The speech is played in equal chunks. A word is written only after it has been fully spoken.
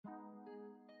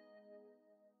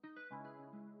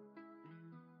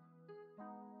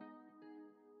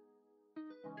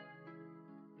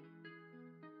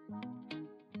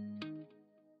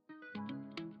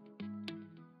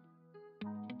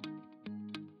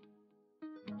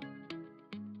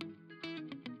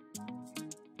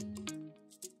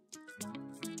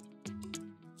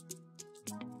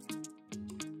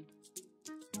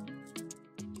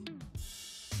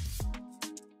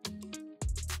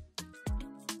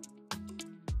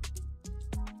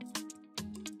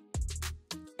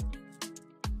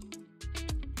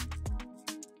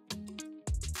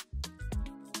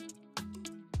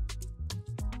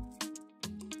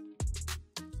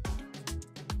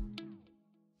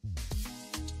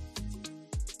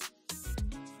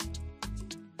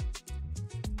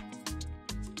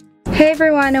Hey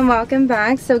everyone, and welcome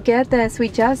back. So get this, we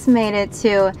just made it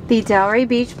to the Delray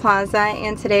Beach Plaza,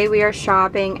 and today we are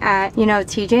shopping at,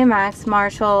 TJMAXX,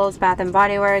 Marshalls, Bath &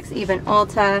 Body Works, even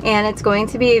Ulta, and it's going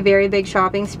to be a very big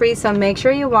shopping spree, so make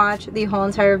sure you watch the whole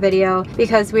entire video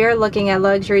because we are looking at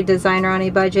luxury designer on a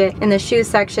budget in the shoe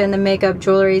section, the makeup,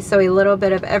 jewelry, so a little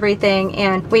bit of everything,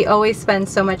 and we always spend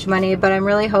so much money, but I'm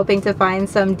really hoping to find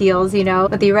some deals,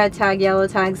 with the red tag, yellow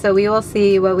tag, so we will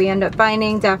see what we end up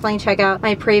finding. Definitely check out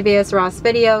my previous Ross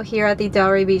video here at the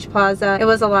Delray Beach Plaza. It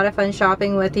was a lot of fun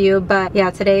shopping with you, but yeah,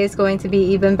 today is going to be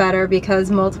even better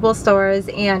because multiple stores,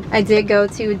 and I did go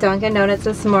to Dunkin' Donuts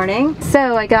this morning.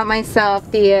 So I got myself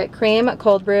the cream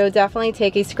cold brew. Definitely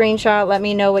take a screenshot. Let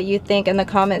me know what you think in the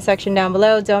comment section down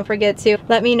below. Don't forget to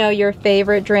let me know your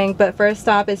favorite drink, but first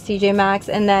stop is TJMAXX,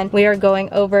 and then we are going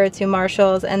over to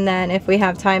Marshalls, and then if we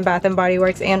have time, Bath & Body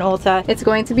Works and Ulta. It's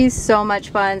going to be so much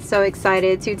fun. So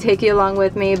excited to take you along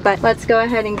with me, but let's go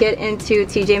ahead and get into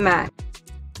TJMAXX.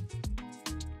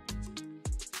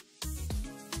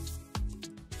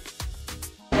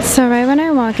 So right when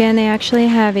I walk in, they actually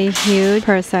have a huge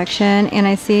purse section, and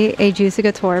I see a Juicy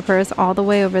Couture purse all the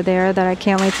way over there that I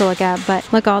can't wait to look at,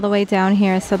 but look all the way down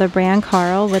here. So the brand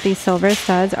Carl with these silver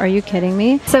studs, are you kidding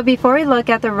me? So before we look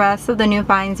at the rest of the new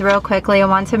finds real quickly, I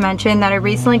want to mention that I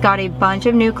recently got a bunch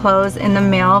of new clothes in the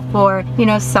mail for,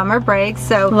 summer break.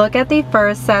 So look at the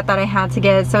first set that I had to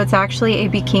get. So it's actually a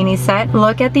bikini set.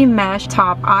 Look at the mesh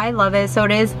top. I love it. So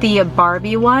it is the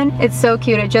Barbie one. It's so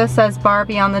cute. It just says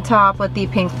Barbie on the top with the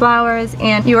pink flowers,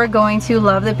 and you are going to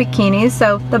love the bikinis.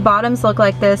 So the bottoms look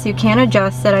like this. You can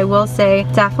adjust it. I will say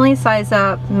definitely size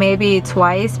up maybe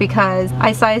twice because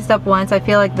I sized up once. I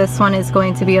feel like this one is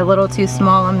going to be a little too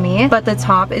small on me, but the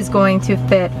top is going to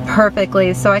fit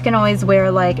perfectly, so I can always wear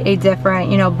like a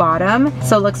different bottom,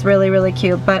 so it looks really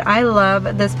cute. But I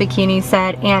love this bikini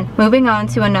set. And moving on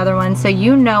to another one, so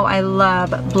I love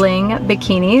bling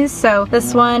bikinis. So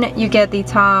this one you get the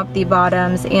top, the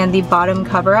bottoms, and the bottom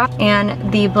cover up,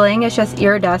 and the bling is just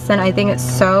iridescent. I think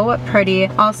it's so pretty.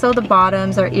 Also the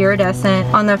bottoms are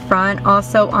iridescent on the front,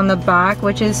 also on the back,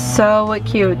 which is so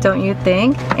cute, don't you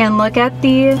think? And look at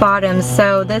the bottoms.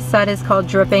 So this set is called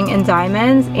Dripping in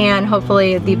Diamonds, and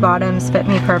hopefully the bottoms fit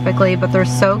me perfectly, but they're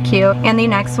so cute. And the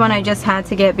next one I just had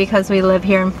to get because we live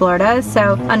here in Florida,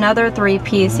 so another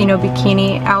three-piece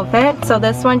bikini outfit. So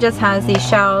this one just has these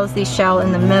shells, the shell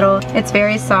in the middle. It's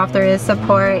very soft, there is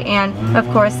support, and of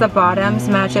course the bottoms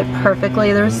match it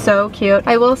perfectly. They're so cute.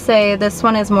 I will say this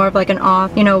one is more of like an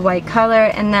off white color,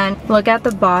 and then look at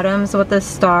the bottoms with the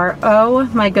star. Oh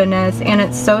my goodness, and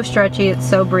it's so stretchy, it's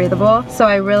so breathable, so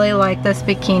I really like this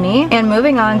bikini. And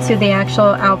moving on to the actual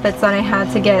outfits that I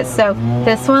had to get, so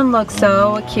this one looks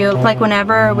so cute, like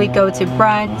whenever we go to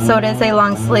brunch. So it is a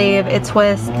long sleeve, it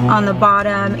twists on the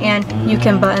bottom, and you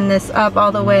can button this up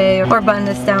all the way or button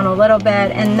this down a little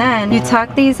bit, and then you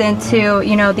tuck these into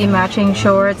the matching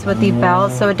shorts with the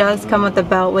belt. So it does come with the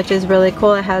belt, which is really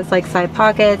cool. It has like side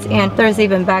pockets, and there's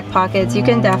even back pockets. You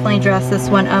can definitely dress this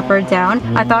one up or down.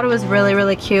 I thought it was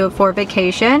really cute for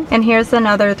vacation. And here's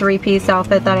another three-piece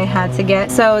outfit that I had to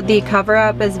get. So the cover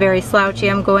up is very slouchy.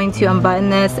 I'm going to unbutton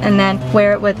this and then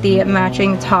wear it with the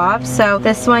matching top. So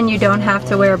this one you don't have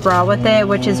to wear a bra with it,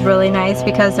 which is really nice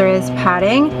because there is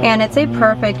padding, and it's a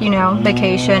perfect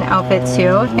vacation outfit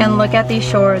too. And look at these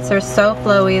shorts, they're so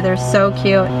flowy, they're so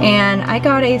cute. And I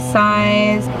got a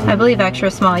size, I believe extra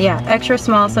small. Yeah, extra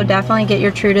small, so definitely get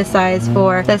your true to size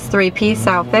for this three-piece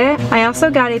outfit. I also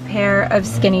got a pair of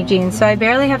skinny jeans. So I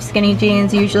barely have skinny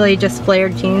jeans, usually just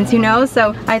flared jeans,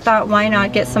 so I thought why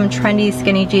not get some trendy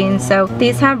skinny jeans. So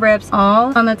these have rips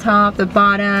all on the top, the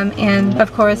bottom, and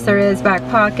of course there is back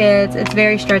pockets. It's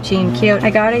very stretchy and cute. I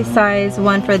got a size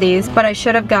 1 for these, but I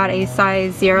should have got a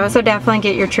size 0, so definitely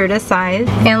get your true to size.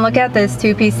 And look at this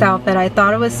two-piece outfit. I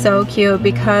thought it was so cute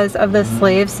because of the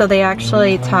sleeves, so they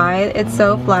actually tie. It's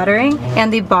so flattering,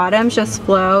 and the bottoms just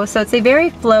flow, so it's a very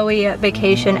flowy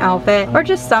vacation outfit or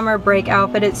just summer break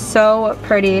outfit. It's so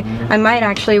pretty. I might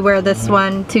actually wear this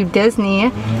one to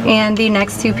Disney. And the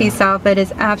next two-piece outfit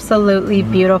is absolutely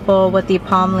beautiful with the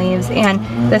palm leaves, and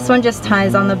this one just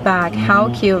ties on the back.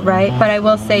 How cute, right? But I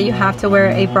will say you have to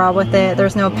wear a bra with it.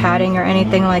 There's no padding or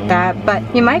anything like that, but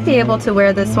you might be able to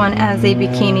wear this one as a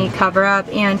bikini cover up.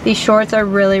 And these shorts are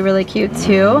really cute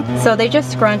too. So they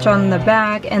just scrunch on the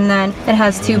back, and then It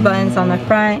has 2 buttons on the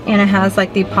front, and it has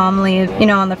like the palm leaf, you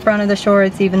know, on the front of the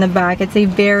shorts, even the back. It's a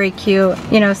very cute,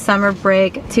 you know, summer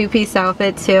break 2-piece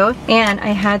outfit too. And I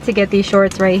had to get these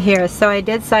shorts right here, so I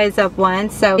did size up one.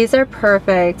 So these are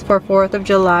perfect for 4th of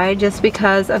July just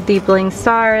because of the bling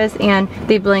stars and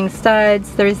the bling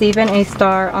studs. There's even a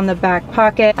star on the back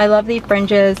pocket. I love the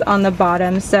fringes on the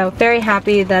bottom, so very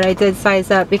happy that I did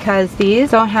size up because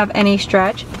these don't have any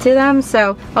stretch to them,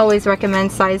 so always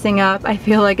recommend sizing up. I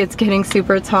feel like it's getting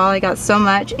super tall. I got so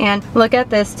much. And look at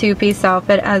this 2-piece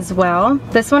outfit as well.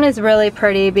 This one is really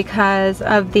pretty because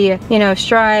of the, you know,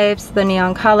 stripes, the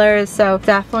neon colors, so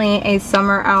definitely a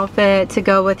summer outfit to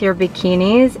go with your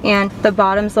bikinis. And the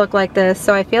bottoms look like this,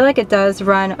 so I feel like it does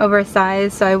run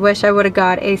oversized, so I wish I would have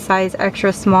got a size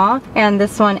extra small, and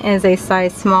this one is a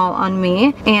size small on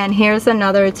me. And here's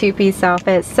another 2-piece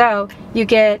outfit. So you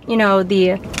get, you know,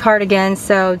 the cardigan,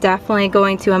 so definitely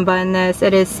going to unbutton this.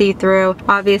 It is see-through,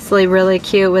 obviously really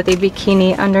cute with a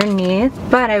bikini underneath.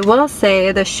 But I will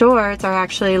say the shorts are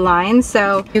actually lined,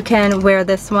 so you can wear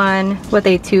this one with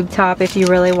a tube top if you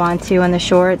really want to in the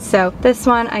shorts. So this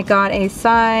one I got a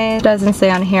size, doesn't say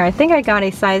on here, I think I got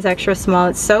a size extra small.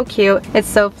 It's so cute, it's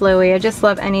so flowy. I just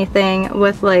love anything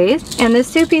with lace. And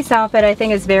this 2-piece outfit I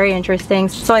think is very interesting.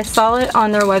 So I saw it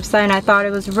on their website and I thought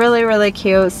it was really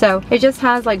cute. So it just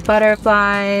has like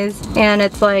butterflies, and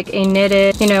it's like a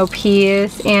knitted, you know,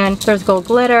 piece, and there's gold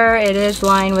glitter. It is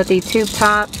lined with a tube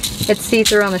top. It's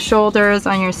see-through on the shoulders,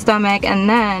 on your stomach, and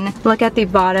then look at the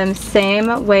bottom,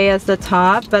 same way as the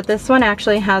top, but this one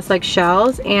actually has like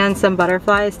shells and some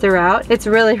butterflies throughout. It's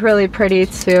really pretty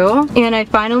too. And I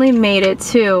finally made it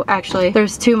to, actually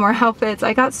there's 2 more outfits.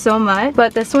 I got so much,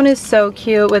 but this one is so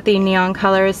cute with the neon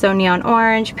colors, so neon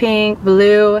orange, pink,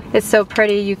 blue. It's so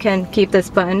pretty. You can keep this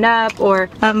buttoned up or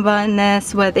unbutton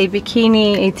this with a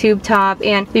bikini, a tube top,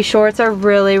 and the shorts are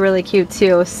really cute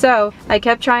too. So I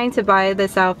kept trying to buy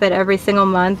this outfit every single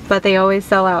month, but they always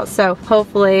sell out, so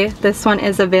hopefully this one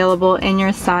is available in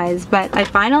your size. But I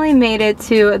finally made it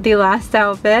to the last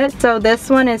outfit. So this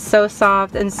one is so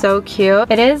soft and so cute.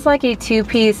 It is like a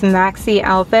 2-piece maxi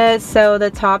outfit, so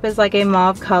the top is like a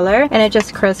mauve color and it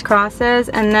just crisscrosses,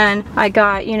 and then I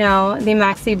got, you know, the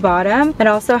maxi bottom. It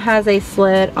also has a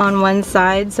slit on one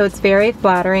side, so it's very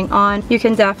flattering on. You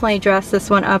can definitely dress this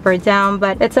one up or down,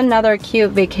 but it's another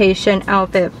cute vacation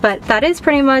outfit. But that is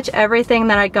pretty much everything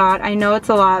that I got. I know it's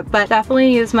a lot, but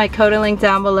definitely use my code and link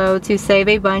down below to save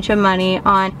a bunch of money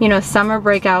on, you know, summer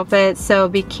break outfits, so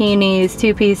bikinis,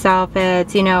 2-piece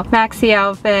outfits, you know, maxi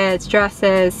outfits,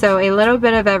 dresses, so a little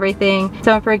bit of everything.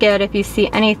 Don't forget, if you see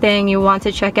anything you want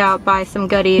to check out, buy some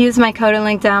goodies, use my code and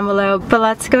link down below. But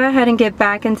let's go ahead and get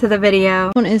back into the video.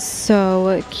 This one is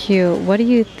so cute. What do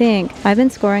you think? I've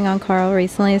been scoring on Carl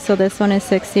recently, so this one is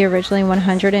 $60, originally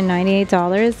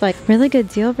 $198. Like, really good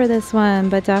deal for this one,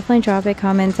 but definitely drop a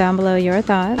comment down below your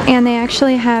thoughts. And they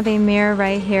actually have a mirror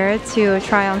right here to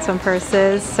try on some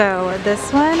purses. So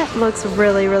this one looks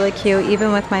really cute,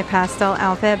 even with my pastel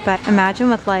outfit. But imagine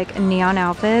with like neon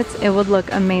outfits, it would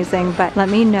look amazing. But let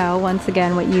me know once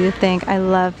again what you think. I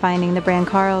love finding the brand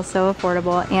Carl, so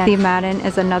affordable. And Steve Madden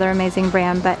is another amazing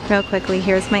brand. But real quickly,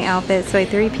 here's my outfit. So a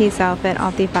 3-piece outfit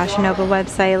off the Fashion Nova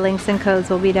website. Links and codes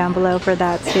will be down below for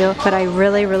that too. But I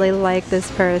really like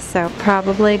this purse, so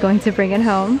probably going to bring it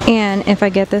home. And if I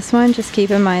get this one, just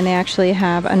keep in mind they actually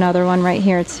have another one right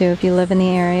here too if you live in the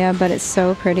area, but it's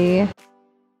so pretty.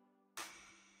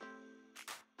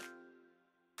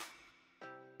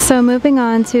 So moving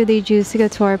on to the Juicy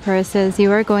Couture purses, you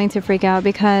are going to freak out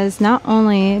because not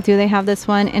only do they have this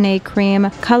one in a cream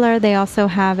color, they also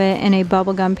have it in a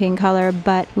bubblegum pink color.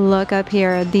 But look up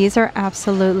here, these are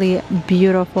absolutely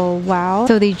beautiful. Wow.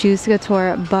 So the Juicy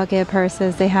Couture bucket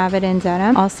purses, they have it in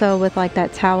denim, also with like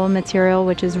that towel material,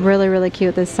 which is really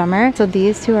cute this summer. So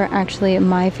these 2 are actually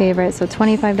my favorite. So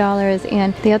 $25,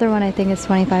 and the other one I think is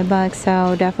 25 bucks.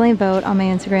 So definitely vote on my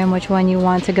Instagram which one you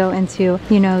want to go into,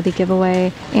 you know, the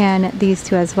giveaway. And these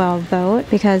 2 as well, vote,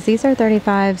 because these are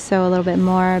 35, so a little bit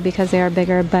more because they are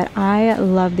bigger. But I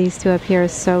love these 2 up here,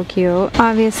 so cute.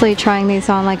 Obviously trying these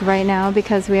on like right now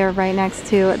because we are right next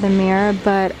to the mirror,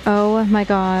 but oh my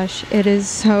gosh, it is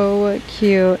so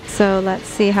cute. So let's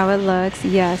see how it looks.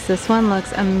 Yes, this one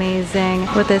looks amazing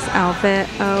with this outfit.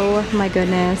 Oh my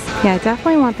goodness. Yeah, I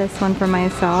definitely want this one for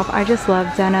myself. I just love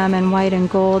denim and white and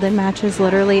gold. It matches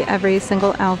literally every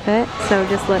single outfit, so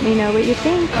just let me know what you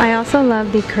think. I also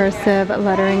love the the cursive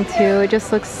lettering too. It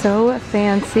just looks so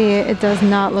fancy. It does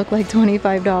not look like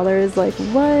 $25. Like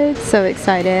what? So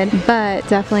excited. But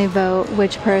definitely vote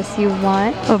which purse you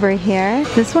want over here.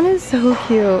 This one is so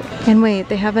cute. And wait,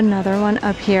 they have another one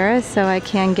up here, so I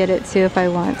can get it too if I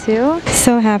want to.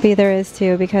 So happy there is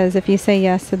too, because if you say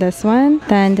yes to this one,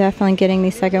 then definitely getting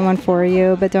the second one for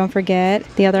you. But don't forget,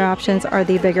 the other options are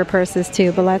the bigger purses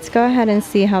too. But let's go ahead and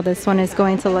see how this one is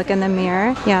going to look in the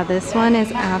mirror. Yeah, this one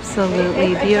is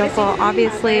absolutely beautiful.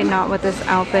 Obviously not with this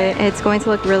outfit. It's going to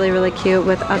look really, really cute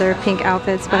with other pink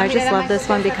outfits, but I just love this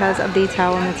one because of the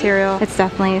towel material. It's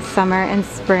definitely summer and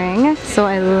spring, so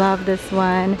I love this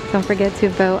one. Don't forget to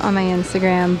vote on my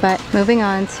Instagram. But moving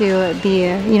on to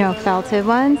the, you know, felted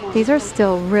ones, these are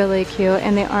still really cute,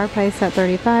 and they are priced at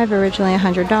 $35, originally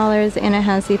 $100, and it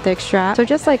has the thick strap. So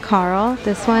just like Carl,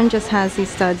 this one just has these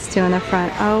studs too in the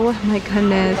front. Oh my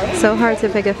goodness, so hard to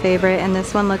pick a favorite, and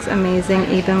this one looks amazing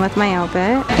even with my outfit.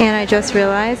 And I just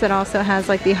realized it also has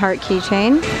like the heart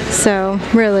keychain, so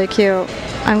really cute.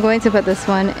 I'm going to put this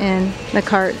one in the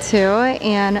cart too,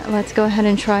 and let's go ahead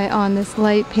and try on this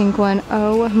light pink one.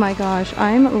 Oh my gosh,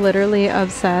 I'm literally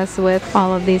obsessed with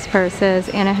all of these purses,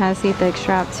 and it has the thick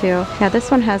strap too. Yeah,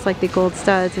 this one has like the gold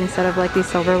studs instead of like the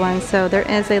silver ones, so there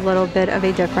is a little bit of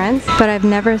a difference, but I've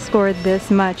never scored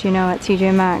this much, you know, at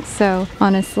TJ Maxx. So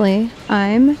honestly,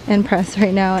 I'm impressed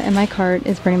right now, and my cart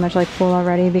is pretty much like full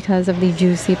already because of the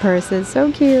juicy purses.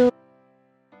 So cute.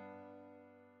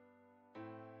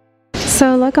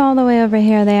 So look all the way over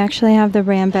here. They actually have the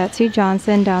brand Betsy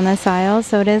Johnson down this aisle.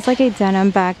 So it is like a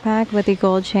denim backpack with the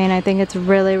gold chain. I think it's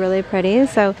really, really pretty.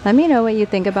 So let me know what you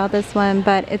think about this one.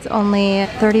 But it's only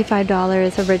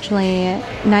 $35, originally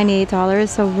 $98.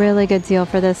 So really good deal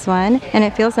for this one. And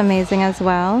it feels amazing as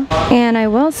well. And I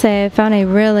will say I found a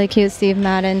really cute Steve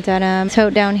Madden denim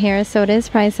tote down here. So it is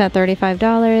priced at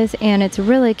 $35 and it's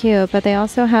really cute. But they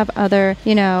also have other,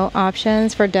 you know,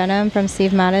 options for denim from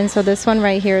Steve Madden. So this one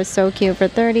right here is so cute for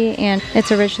 $30, and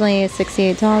it's originally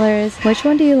 $68. Which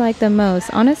one do you like the most?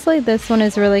 Honestly, this one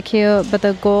is really cute, but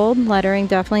the gold lettering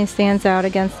definitely stands out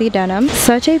against the denim.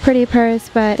 Such a pretty purse.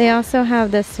 But they also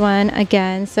have this one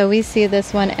again, so we see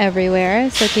this one everywhere,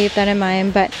 so keep that in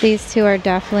mind. But these two are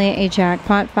definitely a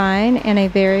jackpot find and a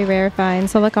very rare find.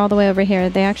 So look all the way over here.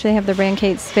 They actually have the brand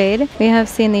Kate Spade. We have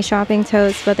seen the shopping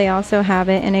totes, but they also have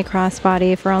it in a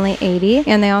crossbody for only $80.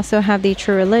 And they also have the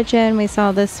True Religion. We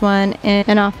saw this one in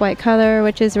an off-white color,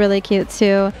 which is really cute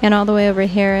too. And all the way over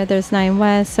here, there's 9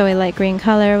 West, so a light green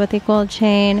color with a gold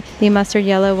chain. The mustard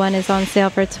yellow one is on sale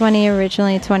for $20,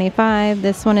 originally $25.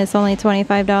 This one is only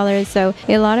 $25, so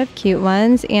a lot of cute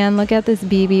ones. And look at this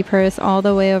BB purse all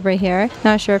the way over here.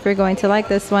 Not sure if you're going to like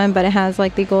this one, but it has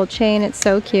like the gold chain. It's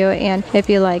so cute, and if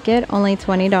you like it, only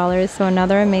 $20, so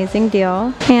another amazing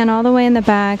deal. And all the way in the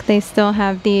back, they still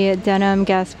have the denim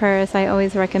Guess purse. I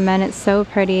always recommend it. It's so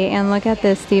pretty. And look at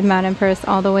this Steve Madden purse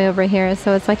all the way over here.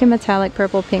 So it's like a metallic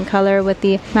purple pink color with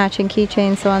the matching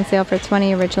keychain, so on sale for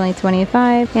 $20, originally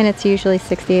 $25, and it's usually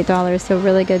 $68, so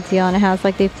really good deal. And it has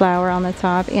like the flower on the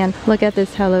top. And look at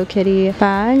this Hello Kitty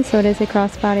bag. So it is a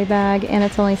crossbody bag, and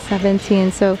it's only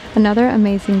 $17, so another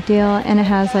amazing deal. And it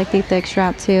has like the thick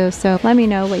strap too, so let me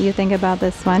know what you think about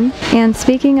this one. And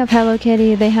speaking of Hello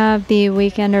Kitty, they have the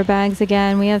weekender bags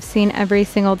again. We have seen every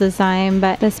single design,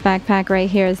 but this backpack right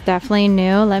here is definitely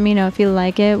new. Let me know if you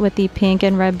like it with the pink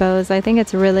and red bows. I think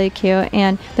it's really cute.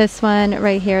 And this one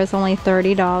right here is only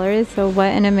 $30, so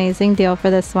what an amazing deal for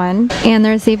this one. And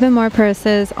there's even more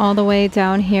purses all the way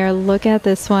down here. Look at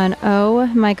this one. Oh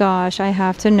my gosh, I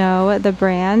have to know the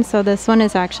brand. So this one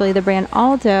is actually the brand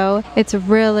Aldo. It's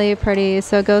really pretty,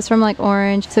 so it goes from like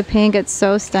orange to pink. It's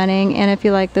so stunning. And if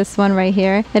you like this one right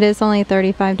here, it is only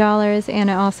 $35, and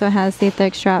it also has the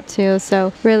thick strap too,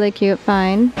 so really cute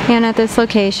find. And at this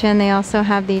location, they also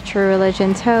have the True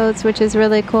Religion totes, which is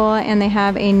really cool. And they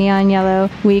have a neon yellow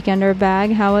weekender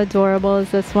bag. How adorable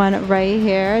is this one right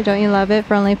here? Don't you love it?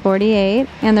 For only $48.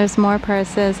 And there's more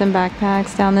purses and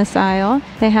backpacks down this aisle.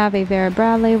 They have a Vera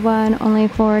Bradley one, only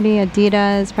 $40.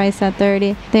 Adidas, priced at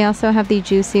 $30. They also have the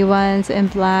juicy ones in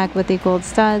black with the gold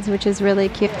studs, which is really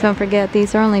cute. Don't forget,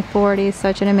 these are only $40.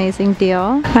 Such an amazing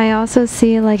deal. I also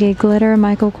see like a glitter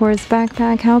Michael Kors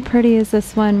backpack. How pretty is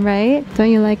this one, right?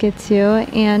 Don't you like it too?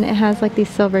 And it has like the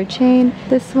silver chain.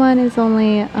 This one is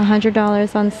only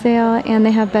 $100 on sale, and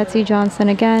they have Betsy Johnson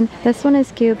again. This one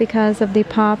is cute because of the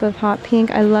pop of hot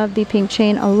pink. I love the pink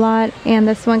chain a lot, and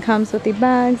this one comes with the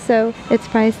bag, so it's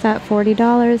priced at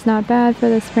 $40. Not bad for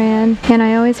this brand. And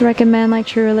I always recommend like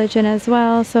True Religion as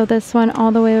well. So this one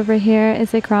all the way over here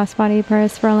is a crossbody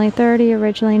purse for only $30,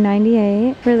 originally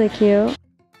 $98. Really cute.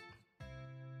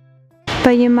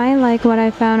 But you might like what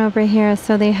I found over here.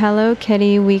 So the Hello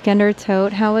Kitty Weekender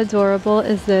Tote. How adorable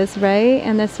is this, right?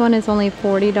 And this one is only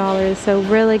 $40, so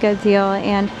really good deal.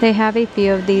 And they have a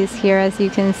few of these here, as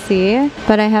you can see.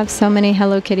 But I have so many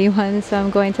Hello Kitty ones, so I'm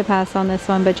going to pass on this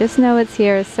one. But just know it's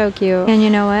here. It's so cute. And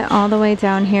you know what? All the way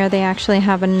down here, they actually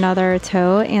have another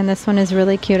tote. And this one is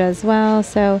really cute as well.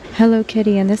 So Hello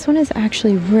Kitty. And this one is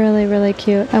actually really, really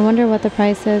cute. I wonder what the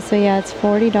price is. So yeah, it's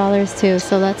 $40 too.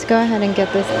 So let's go ahead and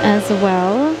get this as well.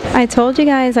 I told you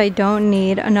guys I don't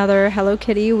need another Hello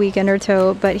Kitty Weekender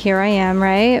tote, but here I am,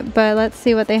 right? But let's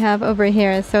see what they have over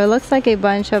here. So it looks like a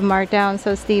bunch of markdown.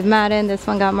 So Steve Madden, this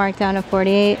one got marked down to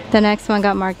 $48. The next one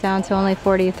got marked down to only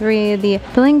 $43. The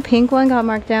bling pink one got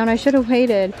marked down. I should have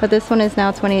waited, but this one is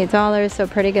now $28, so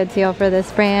pretty good deal for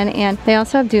this brand. And they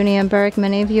also have Dooney and Burke.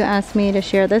 Many of you asked me to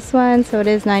share this one, so it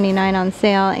is $99 on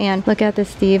sale. And look at the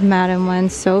Steve Madden one,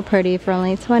 so pretty for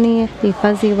only $20. The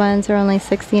fuzzy ones are only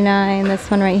 $69.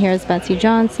 This one right here is Betsy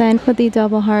Johnson with the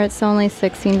double hearts, only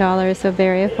 $16, so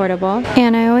very affordable.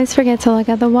 And I always forget to look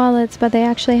at the wallets, but they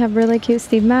actually have really cute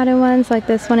Steve Madden ones. Like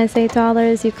this one is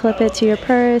 $8. You clip it to your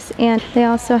purse. And they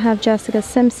also have Jessica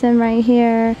Simpson right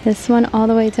here. This one all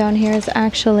the way down here is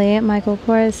actually Michael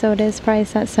Kors, so it is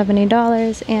priced at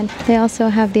 $70. And they also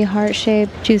have the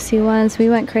heart-shaped juicy ones. We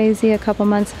went crazy a couple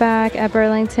months back at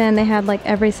Burlington. They had like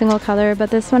every single color,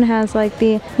 but this one has like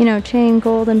the, you know, chain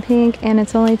gold and pink, and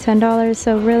it's only $10,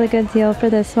 so really good deal for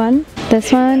this one.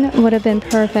 This one would have been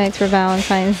perfect for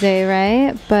Valentine's Day,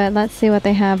 right? But let's see what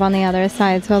they have on the other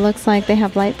side. So it looks like they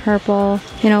have light purple,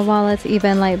 you know, wallets,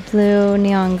 even light blue,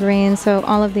 neon green. So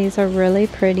all of these are really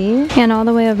pretty. And all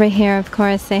the way over here, of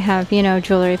course, they have, you know,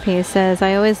 jewelry pieces.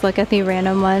 I always look at the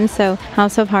random ones. So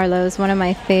House of Harlow is one of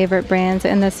my favorite brands,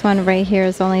 and this one right here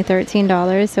is only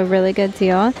 $13, so really good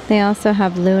deal. They also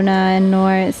have Luna and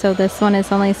Nort, so this one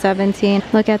is only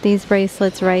 $17. Look at these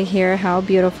bracelets right here, how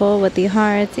beautiful, with the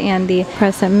hearts and the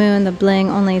crescent moon, the bling,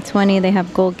 only $20. They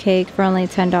have gold cake for only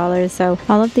 $10, so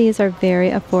all of these are very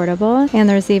affordable. And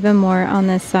there's even more on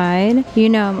this side. You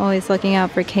know I'm always looking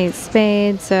out for Kate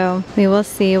Spade, so we will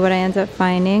see what I end up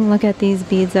finding. Look at these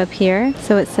beads up here.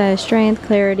 So it says strength,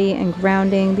 clarity, and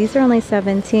grounding. These are only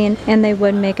 $17, and they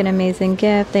would make an amazing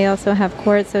gift. They also have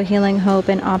quartz, so healing, hope,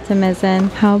 and optimism.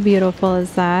 How beautiful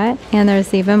is that? And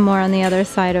there's even more on the other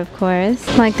side, of course.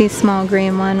 Like the small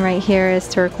green one right here is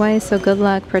turquoise, so good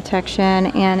luck, protection,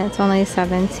 and it's only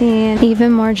 $17.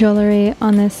 Even more jewelry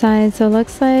on this side. So it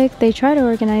looks like they try to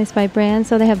organize by brand.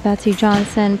 So they have Betsy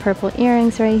Johnson purple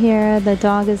earrings right here. The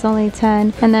dog is only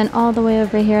 $10. And then all the way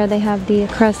over here they have the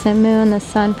crescent moon, the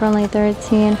sun, for only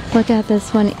 $13. Look at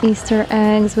this one, Easter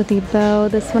eggs with the bow.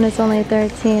 This one is only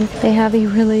 $13. They have a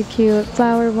really cute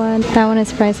flower one. That one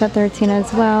is priced at $13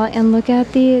 as well. And look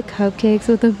at the cupcakes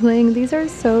with the bling. These are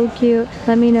so cute.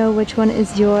 Let me know which one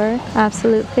is your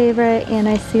absolute favorite. And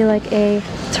I see like a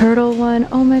turtle one.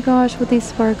 Oh my gosh, with these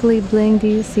sparkly bling. Do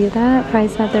you see that?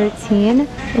 Priced at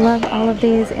 $13. Love all of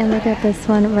these. And look at this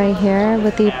one right here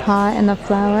with the pot and the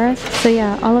flower. So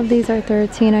yeah, all of these are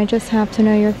 $13. I just have to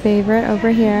know your favorite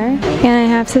over here. And I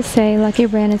have to say, Lucky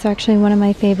Brand is actually one of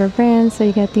my favorite brands. So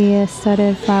you get the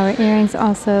studded flower earrings,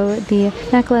 also the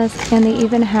necklace, and they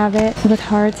even have it with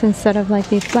hearts instead of like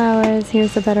the flowers.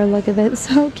 Here's a better look of it.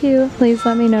 So cute. Please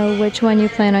let me know which one you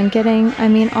plan on getting. I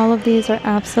mean, all of these are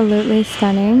absolutely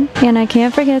stunning. And I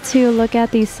can't forget to look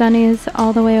at these sunnies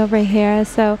all the way over here.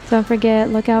 So don't forget,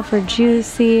 look out for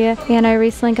Juicy. And I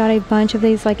recently got a bunch of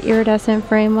these like iridescent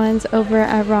frame ones over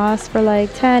at Ross for like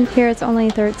 $10. Here it's only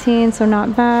 $13, so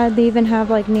not bad. They even have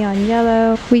like neon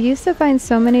yellow. We used to find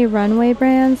so many runway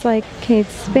brands like Kate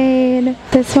Spade.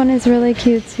 This one is really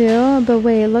cute too. But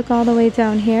wait, look all the way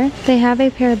down here. They have a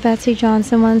pair of Betsy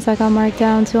Johnson ones that got marked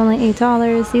down to only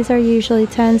 $8. These are usually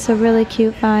 $10, so really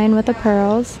cute find with the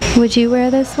pearls. Would you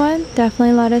wear this one?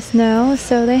 Definitely let us know.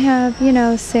 So they have, you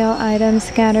know, sale items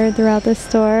scattered throughout the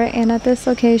store. And at this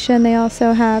location, they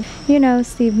also have, you know,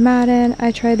 Steve Madden.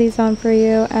 I tried these on for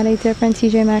you at a different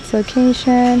TJMAXX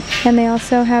location. And they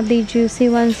also have the juicy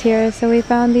ones here. So we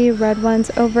found the red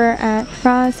ones over at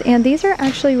Ross. And these are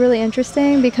actually really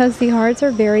interesting because the hearts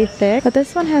are very thick. But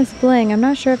this one has bling. I'm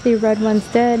not sure if the red ones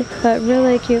did, but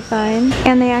really cute find.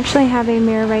 And they actually have a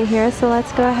mirror right here. So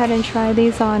let's go ahead and try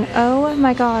these on. Oh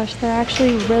my gosh, they're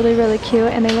actually really, really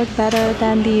cute. And they look better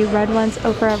than the red ones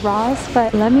over at Ross.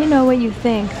 But let me know what you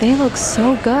think. They look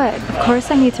so good. Of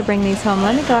course I need to bring these home.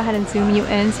 Let me go ahead and zoom you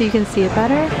in so you can see it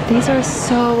better. These are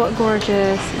so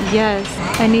gorgeous. Yes,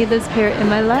 I need this pair in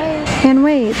my life. And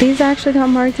wait, these actually got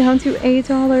marked down to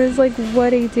 $8. Like,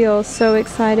 what a deal. So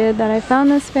excited that I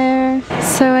found this pair.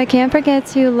 So I can't forget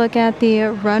to look at the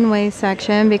runway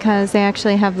section because they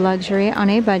actually have luxury on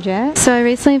a budget. So I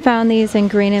recently found these in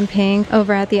green and pink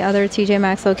over at the other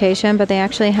TJMAXX location, but they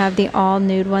actually have the all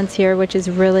nude ones here, which is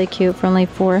really cute for only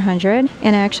 $400.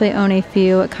 And I actually own a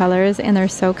few colors and they're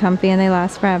so comfy and they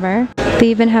last forever. They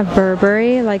even have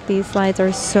Burberry, like these slides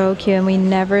are so cute and we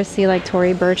never see like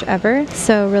Tory Burch ever.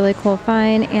 So really cool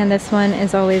find, and this one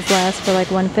is always less for like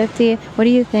 $150. What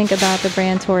do you think about the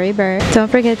brand Tory Burch?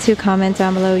 Don't forget to comment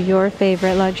down below your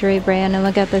favorite luxury brand, and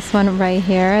look at this one right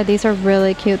here. These are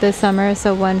really cute this summer,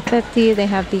 so $150. They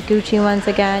have the Gucci ones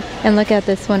again, and look at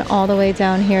this one all the way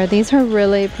down here. These are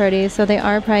really pretty, so they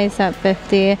are priced at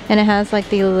 $50, and it has like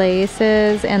the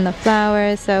laces and the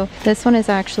flowers, so this one is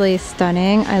actually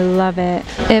stunning. I love it.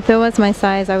 If it was my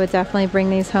size, I would definitely bring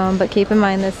these home, but keep in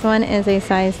mind this one is a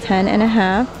size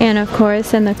 10.5. And of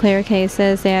course in the clear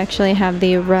cases they actually have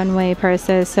the runway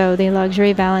purses, so the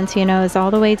luxury Valentino is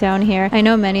all the way down here. I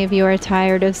know many of you are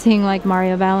tired of seeing like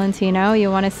Mario Valentino,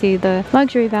 you want to see the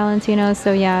luxury Valentino,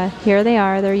 so yeah, here they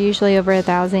are. They're usually over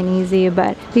 $1,000 easy,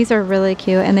 but these are really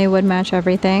cute and they would match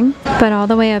everything. But all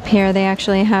the way up here they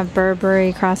actually have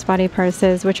Burberry crossbody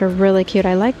purses, which are really cute.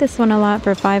 I like this one a lot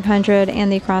for $500,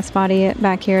 and the crossbody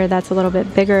back here that's a little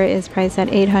bit bigger is priced at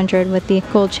 $800 with the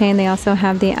gold chain. They also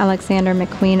have the Alexander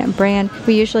McQueen brand.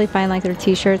 We usually find like their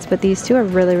t-shirts, but these two are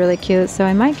really cute, so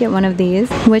I might get one of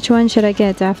these. Which one should I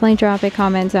get? Definitely drop a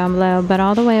comment down below. But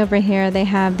all the way over here they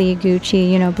have the Gucci,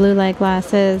 you know, blue light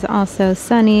glasses, also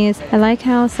sunnies. I like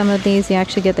how some of these you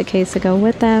actually get the case to go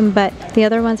with them, but the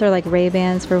other ones are like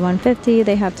Ray-Bans for $150.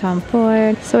 They have Tom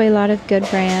Ford, so a lot of good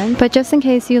brands. But just in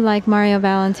case you like Mario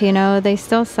Valentino, they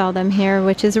still sell them here,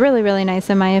 which is really nice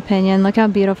in my opinion. Look how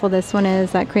beautiful this one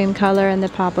is, that cream color and the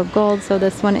pop of gold. So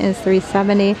this one is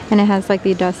 $370, and it has like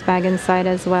the dust bag inside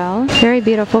as well. Very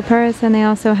beautiful purse, and they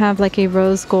also have like a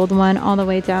rose gold one all the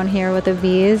way down here with the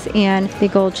V's and the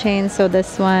gold chain. So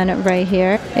this one right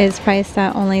here is priced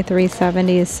at only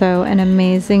 $370, so an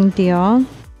amazing deal.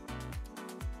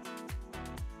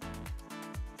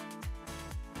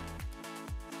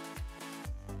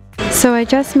 So I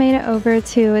just made it over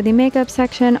to the makeup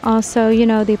section. Also, you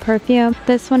know, the perfume.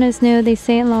 This one is new, the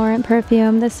Saint Laurent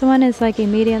perfume. This one is like a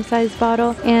medium-sized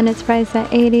bottle and it's priced at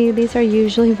 $80. These are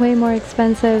usually way more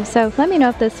expensive. So let me know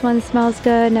if this one smells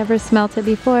good. Never smelled it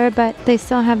before, but they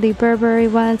still have the Burberry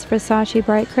ones, Versace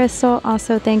Bright Crystal.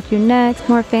 Also, Thank You Next,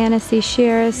 more Fantasy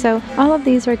Sheer. So all of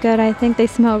these are good. I think they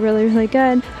smell really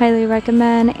good. Highly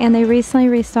recommend. And they recently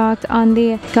restocked on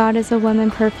the God Is a Woman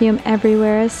perfume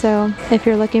everywhere. So if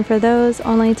you're looking for those,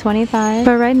 only $25.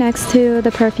 But right next to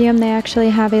the perfume they actually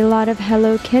have a lot of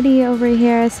Hello Kitty over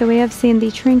here. So we have seen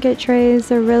the trinket trays,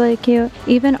 they're really cute.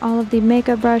 Even all of the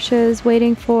makeup brushes,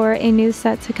 waiting for a new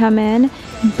set to come in.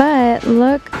 But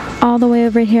look all the way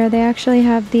over here, they actually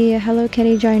have the Hello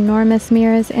Kitty ginormous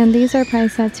mirrors, and these are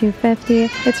priced at $250.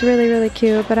 It's really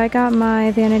cute, but I got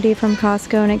my vanity from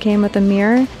Costco and it came with a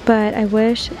mirror, but I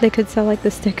wish they could sell like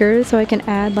the stickers so I can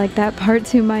add like that part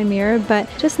to my mirror. But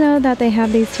just know that they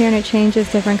have these here and it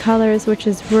changes different colors, which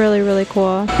is really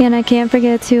cool. And I can't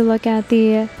forget to look at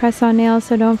the press-on nails,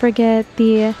 so don't forget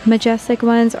the Majestic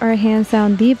ones are hands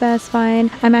down the best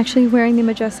find. I'm actually wearing the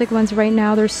Majestic ones right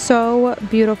now. They're so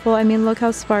beautiful. I mean, look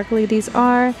how sparkly these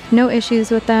are. No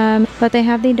issues with them. But they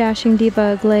have the Dashing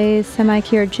Diva Glaze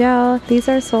Semi-Cure Gel. These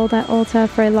are sold at Ulta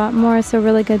for a lot more, so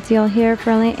really good deal here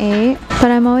for only $8.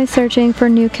 But I'm always searching for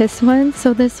new Kiss ones,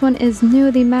 so this one is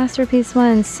new, the Masterpiece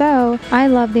ones. So I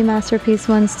love the Masterpiece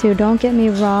ones too, don't get me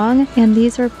wrong, and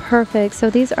these are perfect.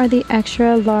 So these are the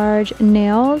extra large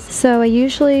nails, so I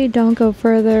usually don't go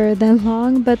further than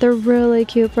long, but they're really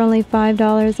cute for only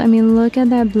 $5. I mean, look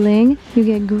at that bling. You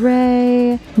get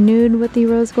gray, nude with the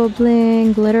rose gold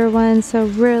bling, glitter ones, so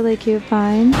really cute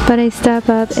find. But a step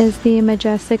up is the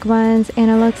Majestic ones, and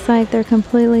it looks like they're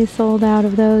completely sold out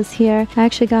of those here. I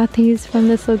actually got these from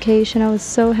this location. I was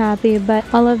so happy, but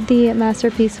all of the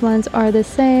Masterpiece ones are the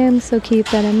same, so keep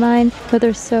that in mind. But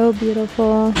they're so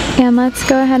beautiful. And let's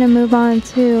go ahead and move on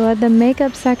to the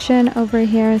makeup section over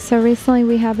here. So recently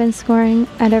we have been scoring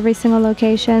at every single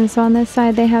location. So on this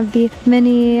side they have the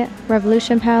mini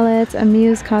Revolution palettes,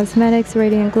 Amuse Cosmetics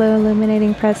Radiant Glow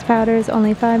Illuminating Pressed Powders,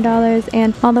 only $5.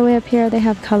 And all the way up here they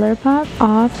have ColourPop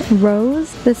Off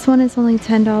Rose. This one is only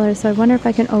 $10, so I wonder if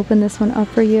I can open this one up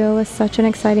for you. It's such an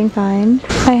exciting find.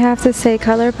 I have to say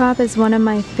ColourPop is one of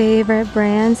my favorite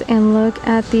brands, and look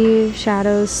at the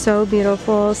shadows, so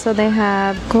beautiful. jewels. So they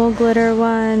have gold glitter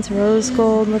ones, rose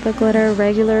gold with a glitter,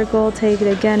 regular gold, take it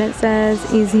again it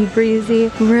says, easy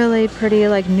breezy. Really pretty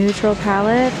like neutral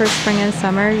palette for spring and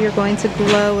summer. You're going to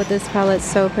glow with this palette,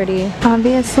 so pretty.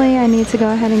 Obviously I need to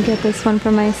go ahead and get this one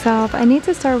for myself. I need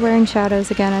to start wearing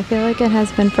shadows again. I feel like it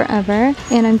has been forever,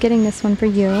 and I'm getting this one for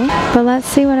you. But let's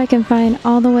see what I can find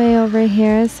all the way over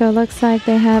here. So it looks like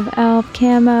they have e.l.f.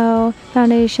 camo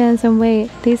foundations, and wait,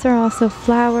 these are also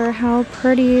flower. How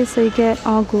pretty. So you get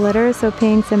all glitter, so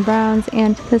pinks and browns,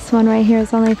 and this one right here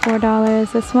is only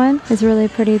 $4. This one is really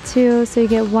pretty too. So you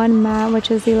get one matte,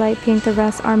 which is the light pink, the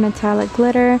rest are metallic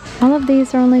glitter. All of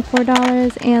these are only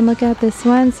 $4, and look at this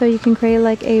one. So you can create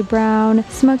like a brown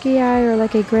smoky eye or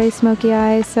like a gray smoky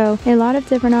eye. So a lot of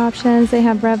different options. They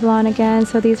have Revlon again,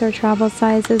 so these are travel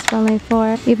sizes for only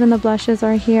 $4. Even the blushes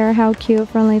are here. How cute,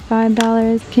 for only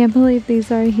 $5. Can't believe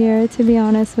these are here, to be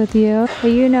honest with you. But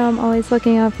you know I'm always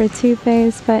looking out for Too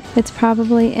Faced, but it's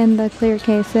probably in the clear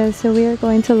cases. So we are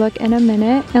going to look in a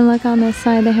minute. And look on this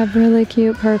side, they have really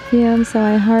cute perfume. So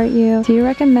I heart you. Do you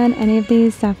recommend any of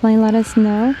these? Definitely let us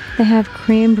know. They have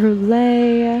Cream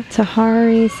Brulee,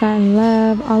 Tahari, Satin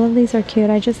Love. All of these are cute.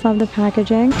 I just love the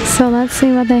packaging. So let's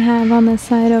see what they have on this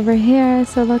side over here.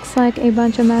 So it looks like a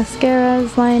bunch of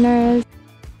mascaras, liners.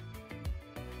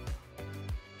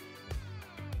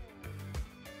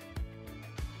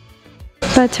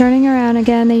 But turning around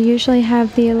again, they usually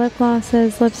have the lip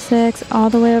glosses, lipsticks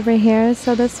all the way over here.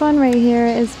 So this one right here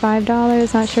is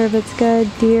 $5. Not sure if it's good.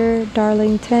 Dear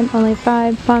Darling Tint, only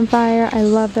 $5. Bonfire, I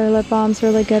love their lip balms,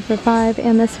 really good for $5.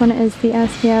 And this one is the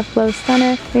SPF Glow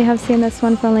Stunner. We have seen this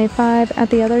one for only $5. At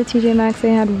the other TJMAXX,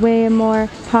 they had way more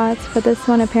pots, but this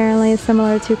one apparently is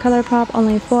similar to ColourPop,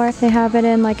 only $4. They have it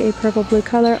in like a purple blue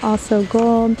color, also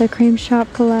gold. The Cream Shop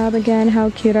collab again, how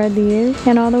cute are these?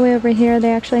 And all the way over here,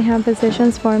 they actually have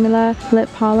Physicians Formula lip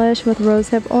polish with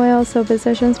rosehip oil. So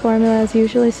Physicians Formula is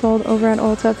usually sold over at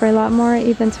Ulta for a lot more,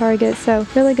 even Target, so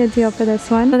really good deal for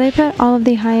this one. So they put all of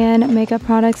the high-end makeup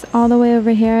products all the way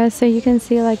over here, so you can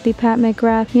see like the Pat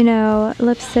McGrath, you know,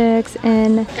 lipsticks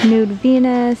in Nude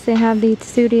Venus. They have the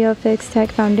Studio Fix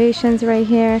Tech foundations right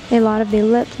here, a lot of the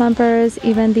lip plumpers,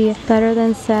 even the Better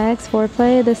Than Sex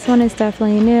Foreplay. This one is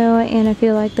definitely new, and I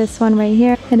feel like this one right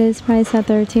here, it is priced at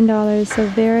 $13, so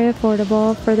very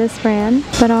affordable for this brand.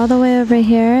 But all the way over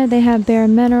here, they have Bare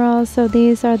Minerals. So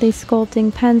these are the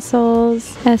sculpting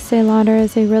pencils. Estee Lauder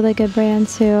is a really good brand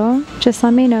too. Just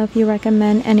let me know if you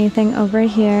recommend anything over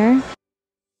here.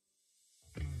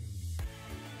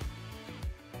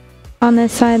 On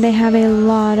this side, they have a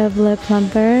lot of lip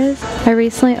plumpers. I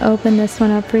recently opened this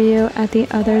one up for you at the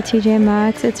other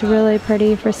TJMAXX. It's really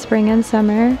pretty for spring and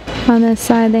summer. On this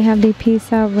side, they have the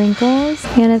Peace Out Wrinkles,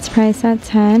 and it's priced at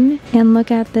 $10. And look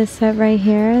at this set right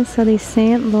here. So the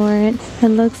St. Laurent, it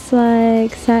looks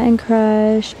like Satin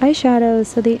Crush eyeshadows,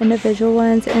 so the individual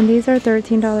ones, and these are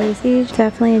 $13 each.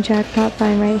 Definitely a jackpot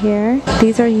find right here.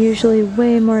 These are usually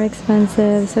way more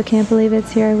expensive, so can't believe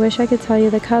it's here. I wish I could tell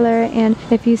you the color, and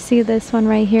if you see this one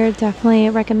right here, definitely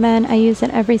recommend. I use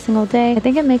it every single day. I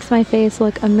think it makes my face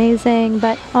look amazing.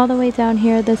 But all the way down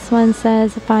here, this one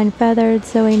says Fine Feathered,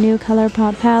 so a new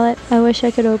ColourPop palette. I wish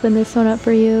I could open this one up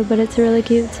for you, but it's really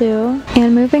cute too.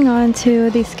 And moving on to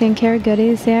the skincare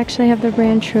goodies, they actually have the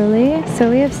brand Truly. So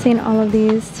we have seen all of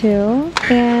these too,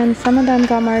 and some of them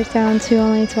got marked down to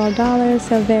only $12,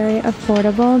 so very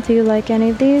affordable. Do you like any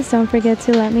of these? Don't forget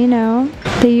to let me know.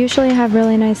 They usually have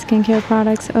really nice skincare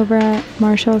products over at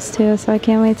Marshall's too, so I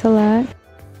can't wait to look.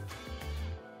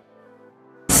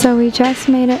 So we just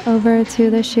made it over to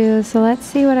the shoes, so let's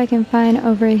see what I can find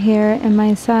over here in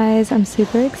my size. I'm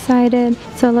super excited.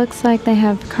 So it looks like they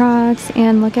have Crocs,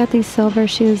 and look at these silver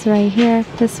shoes right here.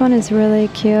 This one is really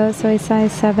cute, so a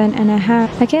size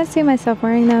 7.5. I can't see myself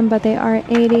wearing them, but they are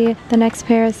 $80. The next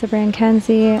pair is the brand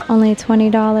Kenzie, only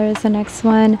 $20. The next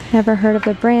one, never heard of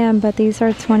the brand, but these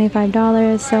are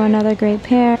 $25, so another great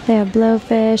pair. They have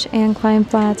Blowfish and Climb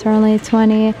Flats are only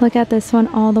 $20. Look at this one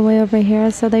all the way over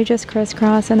here, so they just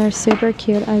crisscross, and they're super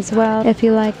cute as well. If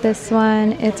you like this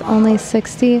one, it's only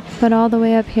 $60. But all the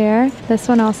way up here, this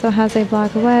one also has a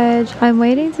black wedge. I'm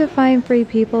waiting to find Free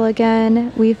People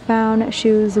again. We found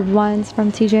shoes once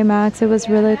from TJMAXX. It was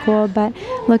really cool, but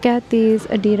look at these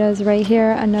Adidas right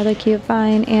here, another cute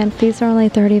find, and these are only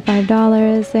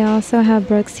 $35. They also have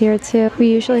Brooks here too.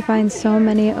 We usually find so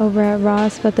many over at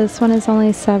Ross, but this one is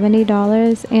only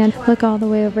 $70. And look all the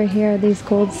way over here, these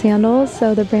gold sandals,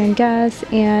 so the brand Guess,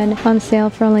 and on sale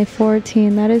for only only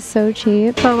 $14. That is so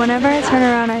cheap. But whenever I turn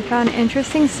around, I found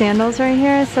interesting sandals right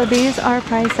here. So these are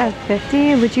priced at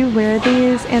 $50. Would you wear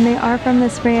these? And they are from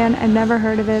this brand. I've never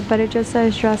heard of it, but it just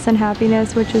says Dress in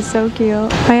Happiness, which is so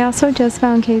cute. I also just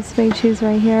found Kate Spade shoes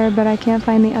right here, but I can't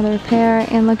find the other pair.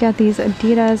 And look at these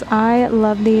Adidas. I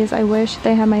love these. I wish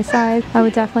they had my size. I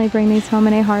would definitely bring these home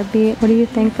in a heartbeat. What do you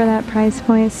think for that price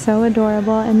point? So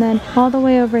adorable. And then all the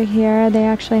way over here, they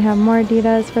actually have more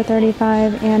Adidas for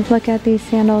 $35. And look at these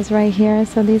sandals right here.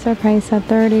 So these are priced at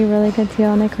 $30. Really good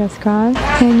deal, and they crisscross.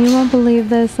 And you won't believe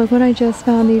this. Look what I just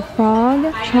found. The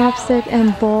frog, chopstick,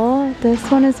 and bowl. This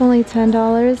one is only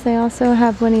 $10. They also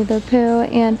have Winnie the Pooh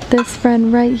and this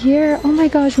friend right here. Oh my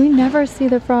gosh, we never see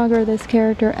the frog or this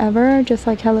character ever. Just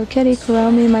like Hello Kitty,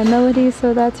 Kuromi, My Melody.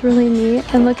 So that's really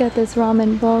neat. And look at this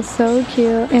ramen bowl. So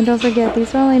cute. And don't forget,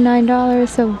 these are only $9.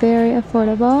 So very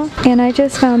affordable. And I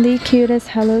just found the cutest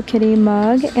Hello Kitty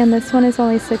mug. And this one is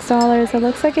only $6. It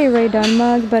looks like a Ray Dunn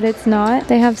mug, but it's not.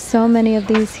 They have so many of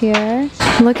these here.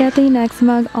 Look at the next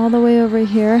mug all the way over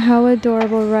here. How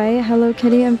adorable, right? Hello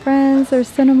Kitty and Friends. There's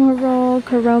Cinema Roll,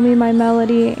 Kuromi, My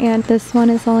Melody, and this one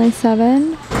is only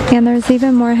 $7. And there's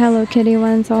even more Hello Kitty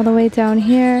ones all the way down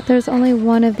here. There's only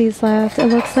one of these left. It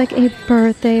looks like a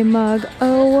birthday mug.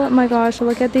 Oh my gosh,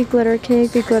 look at the glitter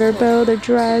cake, the glitter bow, the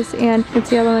dress, and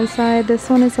it's yellow inside. This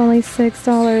one is only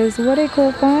 $6. What a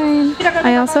cool find.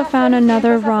 I also found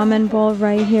another ramen bowl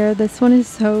right here. This one is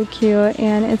so cute,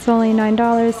 and it's only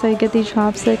 $9, so you get these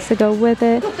chopsticks to go with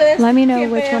it. Let me know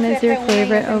which one is your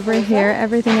favorite over here.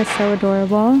 Everything is so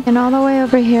adorable. And all the way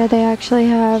over here, they actually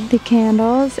have the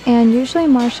candles, and usually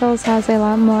Marshall's has a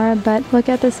lot more, but look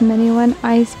at this mini one,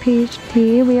 Ice Peach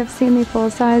Tea. We have seen the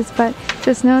full size, but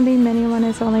just know the mini one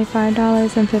is only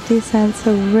 $5.50,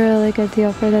 so really good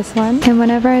deal for this one. And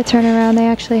whenever I turn around, they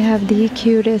actually have the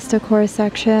cutest decor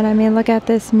section. I mean, look at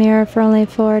this mirror for only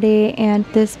 $40, and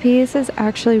this piece is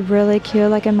actually really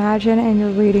cute. Like, imagine in your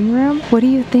reading room. What do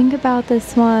you think about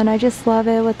this one? I just love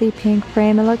it with the pink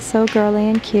frame. It looks so girly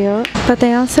and cute. But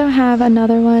they also have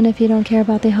another one if you don't care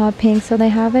about the hot pink. So they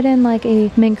have it in like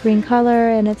a mint green color,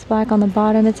 and it's black on the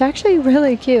bottom. It's actually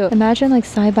really cute. Imagine like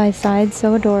side by side.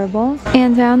 So adorable.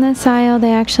 And down this aisle,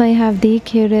 they actually have the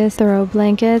cutest throw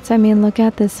blankets. I mean, look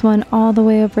at this one all the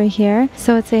way over here.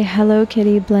 So it's a Hello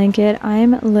Kitty blanket.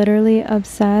 I'm literally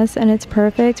obsessed, and it's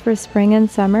perfect for spring and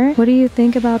summer. What do you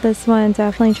think about this one?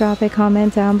 Definitely drop a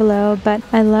comment down below. But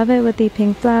I love it with the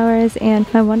pink flowers, and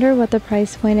I wonder what the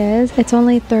price point is. It's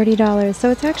only $30, so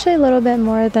it's actually a little bit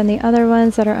more than the other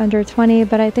ones that are under $20,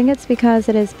 but I think it's because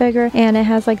it is bigger and it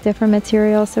has like different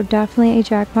materials, so definitely a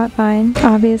jackpot find.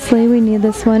 Obviously, we need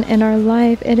this one in our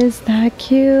life. It is that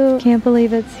cute. Can't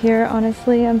believe it's here.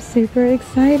 Honestly, I'm super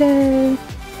excited.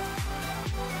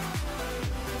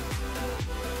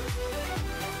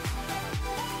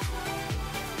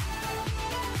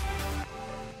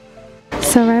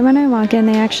 So right when I walk in,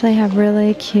 they actually have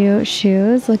really cute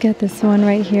shoes. Look at this one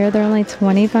right here. They're only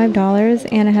 $25,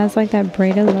 and it has like that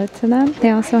braided look to them. They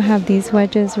also have these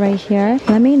wedges right here.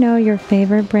 Let me know your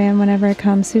favorite brand whenever it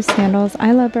comes to sandals.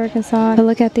 I love Birkenstock. But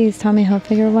look at these Tommy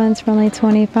Hilfiger ones for only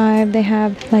 $25. They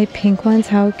have light pink ones.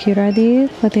 How cute are these?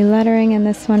 With the lettering, and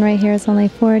this one right here is only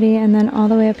 $40. And then all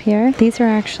the way up here, these are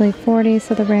actually $40.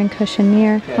 So the brand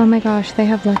Cushioneer. Oh my gosh, they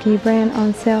have Lucky brand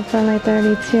on sale for only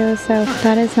 $32. So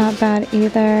that is not bad either.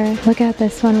 Look at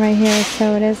this one right here.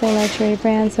 So it is a luxury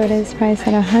brand, so it is priced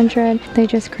at $100. They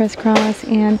just crisscross,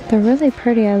 and they're really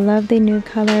pretty. I love the nude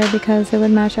color because it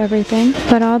would match everything.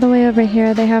 But all the way over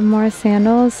here, they have more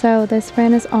sandals. So this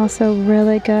brand is also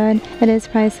really good. It is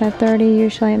priced at $30.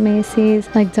 Usually at Macy's,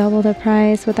 like double the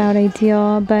price without a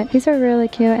deal. But these are really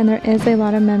cute, and there is a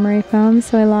lot of memory foam,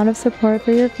 so a lot of support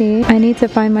for your feet. I need to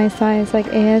find my size like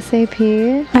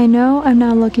ASAP. I know I'm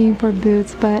not looking for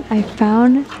boots, but I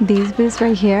found these boots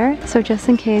right here. So just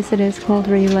in case it is cold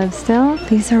where you live still,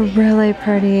 these are really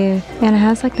pretty, and it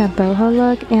has like that boho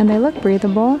look, and they look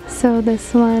breathable. So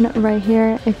this one right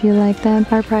here, if you like them,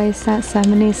 are priced at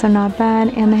 $70, so not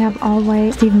bad. And they have all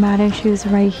white Steve Madden shoes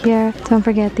right here. Don't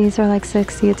forget, these are like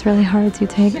 $60. It's really hard to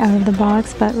take out of the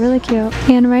box, but really cute.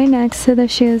 And right next to the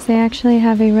shoes, they actually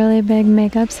have a really big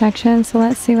makeup section. So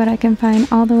let's see what I can find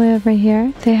all the way over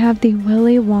here. They have the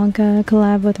Willy Wonka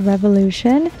collab with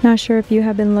Revolution. Not sure if you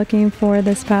have been looking for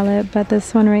this palette, but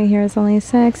this one right here is only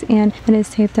 $6 and it is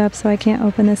taped up, so I can't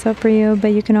open this up for you, but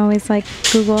you can always like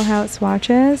Google how it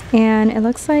swatches, and it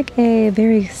looks like a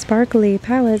very sparkly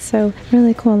palette, so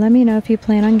really cool. Let me know if you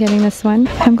plan on getting this one.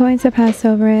 I'm going to pass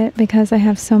over it because I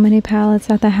have so many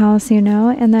palettes at the house, you know.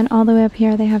 And then all the way up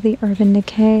here they have the Urban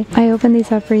Decay. I opened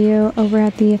these up for you over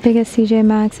at the biggest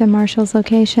TJMAXX and Marshall's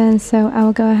location, so I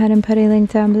will go ahead and put a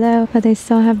link down below, but they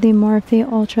still have the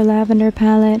Morphe Ultra Lavender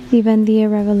palette, even the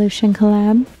Revolution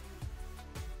collab.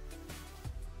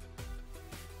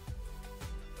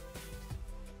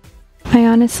 I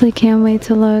honestly can't wait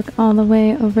to look all the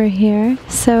way over here.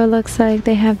 So it looks like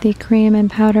they have the cream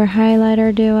and powder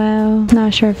highlighter duo.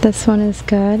 Not sure if this one is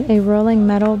good. A rolling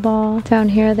metal ball. Down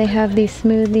here they have the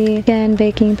smoothie, again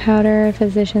baking powder,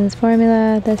 physician's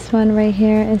formula. This one right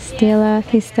here is Stila,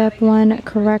 the step 1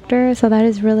 corrector. So that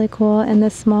is really cool. And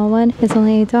this small one is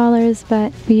only $8,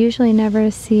 but we usually never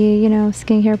see, you know,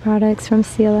 skincare products from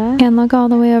Stila. And look all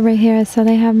the way over here. So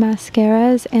they have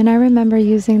mascaras, and I remember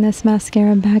using this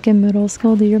mascara back in middle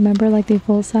school. Do you remember, like the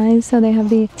full size? So they have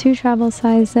the 2 travel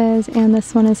sizes, and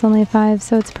this one is only $5,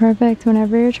 so it's perfect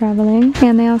whenever you're traveling.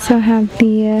 And they also have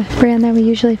the brand that we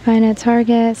usually find at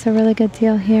Target, so really good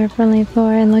deal here for only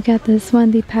 $4. And look at this one,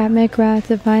 the Pat McGrath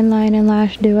Divine Line and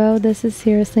Lash Duo. This is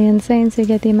seriously insane. So you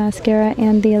get the mascara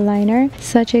and the liner.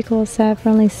 Such a cool set for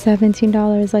only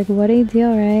 $17. Like, what a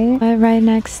deal, right? But right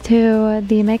next to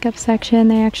the makeup section,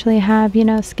 they actually have, you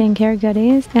know, skincare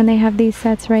goodies, and they have these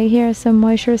sets right here. So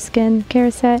Moisture Skin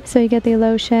care set, so you get the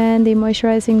lotion, the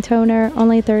moisturizing toner,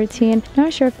 only $13.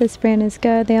 Not sure if this brand is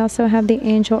good. They also have the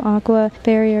Angel Aqua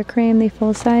Barrier Cream, the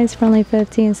full size, for only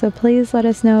 $15, so please let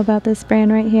us know about this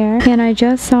brand right here. And I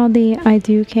just saw the I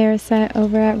Do Care set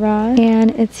over at Ross,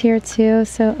 and it's here too.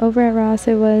 So over at Ross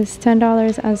it was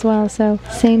 $10 as well, so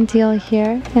same deal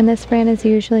here. And this brand is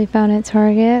usually found at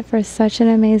Target for such an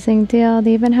amazing deal.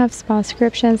 They even have spa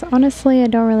subscriptions. Honestly, I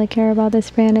don't really care about this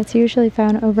brand. It's usually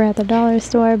found over at the dollar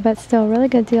store, but still really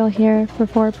good deal here for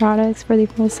 4 products for the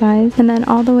full size. And then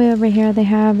all the way over here they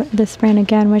have this brand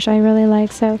again, which I really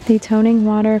like. So the toning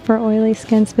water for oily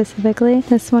skin specifically,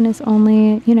 this one is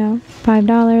only, you know,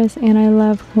 $5, and I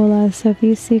love Kula, so if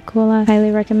you see Kula, highly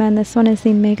recommend. This one is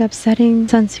the makeup setting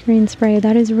sunscreen spray.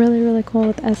 That is really cool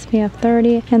with SPF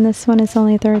 30, and this one is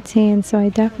only $13, so I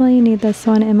definitely need this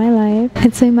one in my life.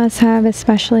 It's a must have,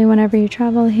 especially whenever you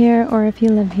travel here or if you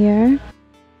live here.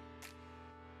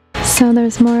 So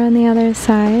there's more on the other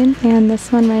side, and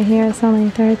this one right here is only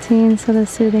 $13. So the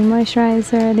soothing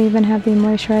moisturizer, they even have the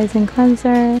moisturizing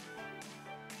cleanser.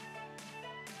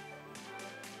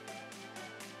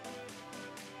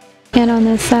 And on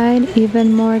this side,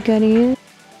 even more goodies.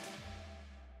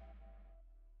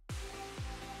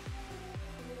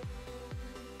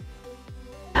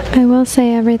 I will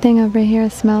say everything over here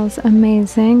smells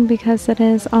amazing because it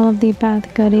is all of the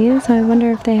bath goodies. So I wonder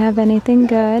if they have anything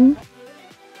good.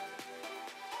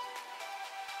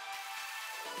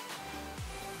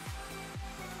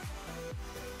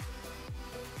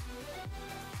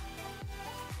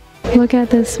 Look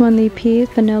at this one, the Peach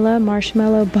Vanilla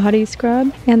Marshmallow Body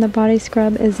Scrub, and the body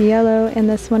scrub is yellow, and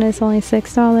this one is only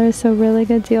 $6, so really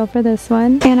good deal for this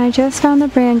one. And I just found the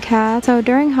brand Cat. So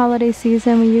during holiday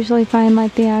season we usually find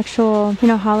like the actual, you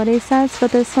know, holiday sets,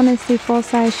 but this one is the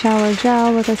full-size shower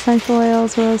gel with essential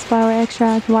oils, rose flower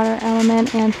extract, water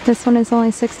element, and this one is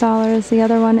only $6. The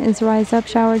other one is Rise Up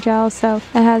shower gel, so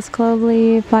it has clove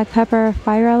leaf, black pepper,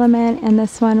 fire element, and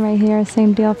this one right here,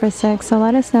 same deal for $6. So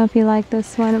let us know if you like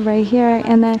this one right here.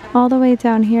 And then all the way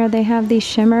down here they have the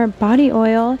shimmer body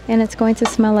oil, and it's going to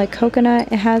smell like coconut.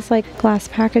 It has like glass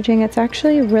packaging. It's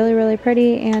actually really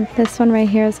pretty, and this one right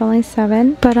here is only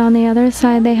 $7. But on the other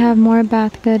side they have more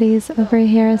bath goodies over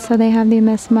here. So they have the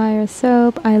Miss Myers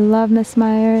soap. I love Miss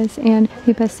Myers, and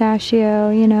the pistachio,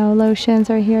 you know, lotions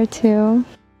are here too.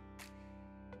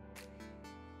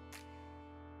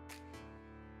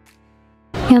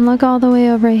 And look all the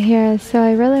way over here. So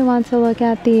I really want to look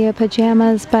at the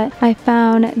pajamas, but I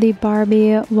found the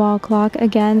Barbie wall clock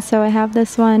again. So I have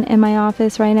this one in my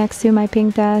office right next to my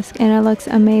pink desk, and it looks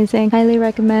amazing. Highly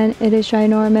recommend. It is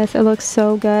ginormous. It looks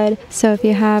so good. So if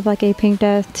you have like a pink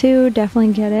desk too,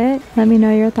 definitely get it. Let me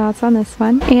know your thoughts on this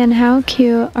one. And how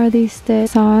cute are these stick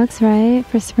socks, right?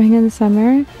 For spring and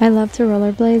summer. I love to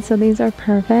rollerblade, so these are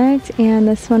perfect. And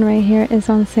this one right here is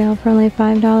on sale for only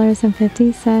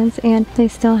 $5.50, and they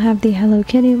still have the Hello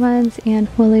Kitty ones and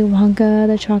Willy Wonka,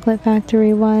 the Chocolate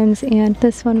Factory ones, and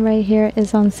this one right here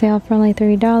is on sale for only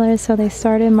 $3, so they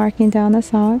started marking down the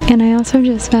socks. And I also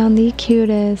just found the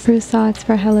cutest fruit socks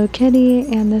for Hello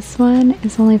Kitty, and this one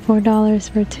is only $4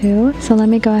 for 2. So let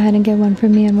me go ahead and get one for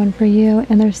me and one for you,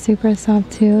 and they're super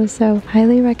soft too, so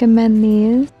highly recommend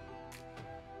these.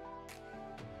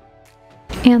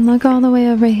 And look all the way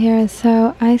over here.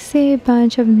 So I see a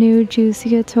bunch of new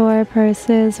Juicy Couture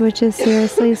purses, which is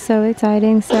seriously so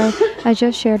exciting. So I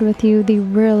just shared with you the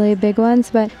really big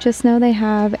ones, but just know they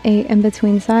have a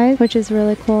in-between size, which is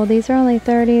really cool. These are only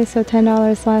 $30, so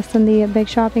 $10 less than the big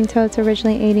shopping totes,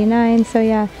 originally $89. So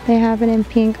yeah, they have it in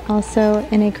pink, also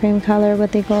in a cream color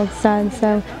with the gold stud.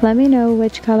 So let me know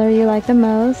which color you like the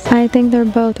most. I think they're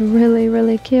both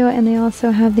really cute, and they also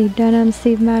have the denim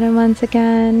Steve Madden ones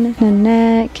again.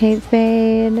 Nanette, Kate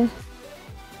Spade.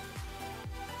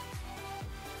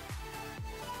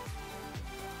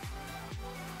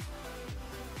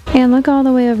 And look all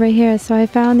the way over here. So I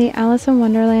found the Alice in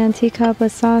Wonderland teacup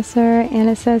with saucer, and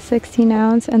it says 16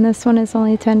 ounce, and this one is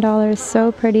only $10.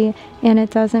 So pretty, and it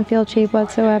doesn't feel cheap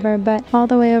whatsoever. But all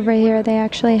the way over here they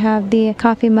actually have the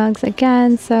coffee mugs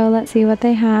again, so let's see what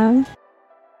they have.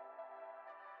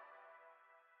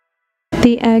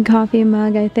 The egg coffee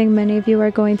mug, I think many of you are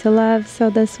going to love.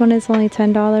 So this one is only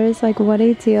 $10, like what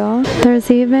a deal. There's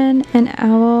even an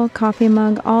owl coffee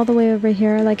mug all the way over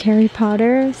here, like Harry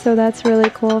Potter. So that's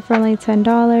really cool for only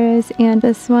 $10. And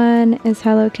this one is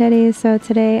Hello Kitty. So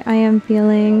today I am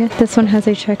feeling, this one has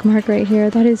a check mark right here.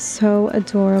 That is so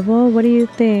adorable. What do you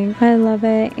think? I love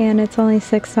it, and it's only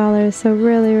 $6, so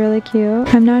really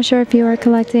cute. I'm not sure if you are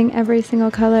collecting every single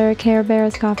color Care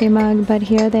Bears coffee mug, but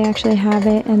here they actually have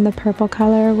it in the purple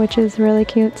color, which is really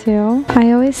cute too.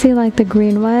 I always see like the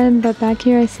green one, but back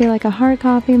here I see like a heart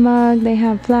coffee mug. They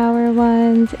have flower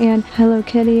ones and Hello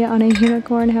Kitty on a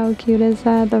unicorn. How cute is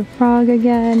that? The frog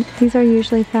again. These are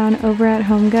usually found over at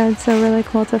Home Goods, so really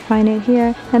cool to find it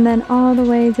here. And then all the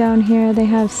way down here they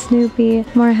have Snoopy,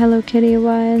 more Hello Kitty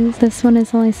ones. This one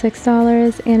is only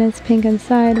 $6, and it's pink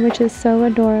inside, which is so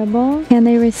adorable. And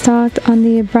they restocked on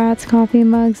the Bratz coffee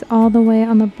mugs all the way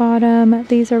on the bottom.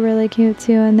 These are really cute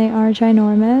too, and they are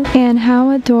ginormous. And how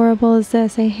adorable is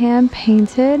this? A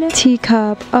hand-painted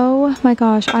teacup. Oh my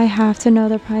gosh, I have to know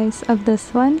the price of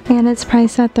this one, and it's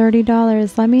priced at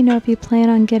 $30. Let me know if you plan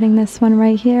on getting this one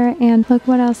right here. And look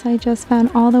what else I just found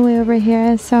all the way over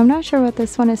here. So I'm not sure what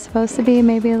this one is supposed to be,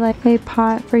 maybe like a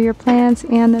pot for your plants,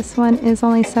 and this one is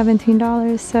only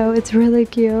 $17, so it's really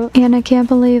cute. And I can't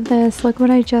believe this, look what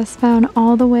I just found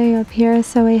all the way up here.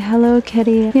 So a Hello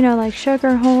Kitty, you know, like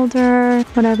sugar holder,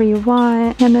 whatever you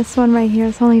want. And this one right here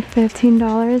is only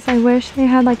 $15. I wish they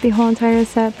had like the whole entire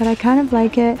set, but I kind of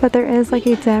like it. But there is like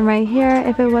a dent right here.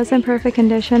 If it was in perfect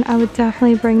condition, I would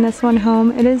definitely bring this one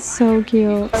home. It is so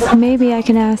cute. Maybe I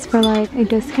can ask for like a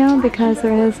discount because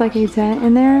there is like a dent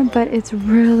in there, but it's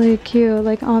really cute.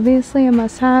 Like obviously a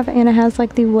must have, and it has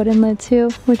like the wooden lid too,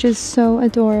 which is so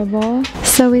adorable.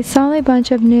 So we saw a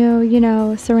bunch of new, you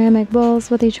know, ceramic bowls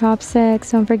with the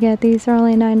chopsticks. Don't forget, these are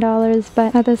only $9,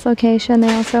 but at this location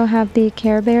they also have the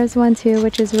Care Bears one too,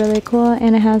 which is really cool,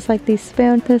 and it has like the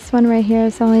spoon. This one right here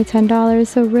is only $10,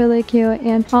 so really cute.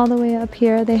 And all the way up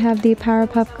here they have the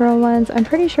Powerpuff Girl ones. I'm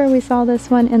pretty sure we saw this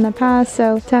one in the past,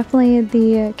 so definitely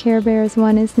the Care Bears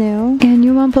one is new. And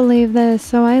you won't believe this,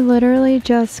 so I literally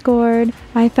just scored.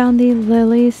 I found the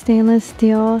Lily stainless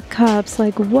steel cups.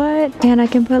 Like what? And I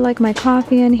can put like my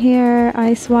coffee in here,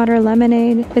 ice water,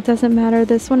 lemonade, it doesn't matter.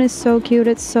 This one is so cute.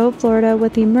 It's so Florida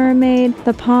with the mermaid,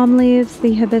 the palm leaves,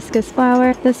 the hibiscus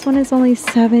flower. This one is only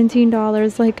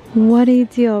 $17. Like what a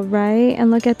deal, right?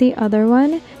 And look at the other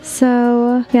one.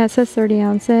 So yeah, it says 30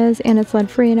 ounces and it's lead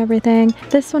free and everything.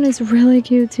 This one is really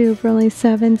cute too for only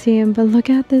 $17, but look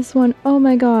at this one. Oh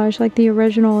my gosh, like the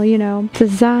original, you know,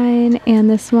 design. And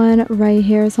this one right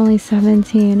here is only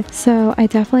 $17. So I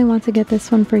definitely want to get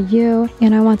this one for you,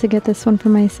 and I want to get this one for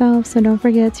myself. So don't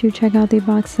forget to check out the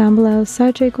box down below.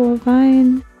 Such a cool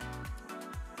find.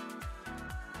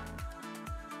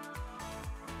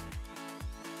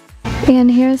 And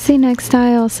here's the next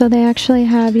style. So they actually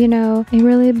have, you know, a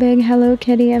really big Hello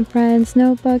Kitty and Friends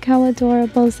notebook. How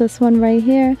adorable is this one right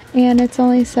here? And it's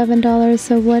only $7,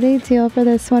 so what a deal for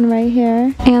this one right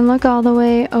here. And look all the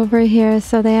way over here.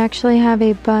 So they actually have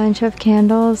a bunch of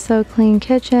candles. So clean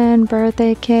kitchen,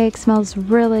 birthday cake, smells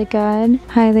really good.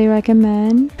 Highly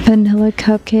recommend. Vanilla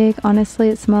cupcake. Honestly,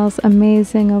 it smells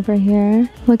amazing over here.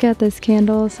 Look at this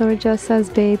candle. So it just says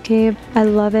Babe Cave. I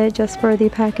love it just for the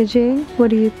packaging. What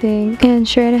do you think? And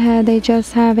straight ahead they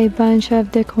just have a bunch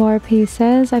of decor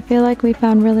pieces. I feel like we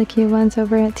found really cute ones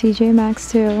over at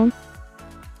TJMAXX too.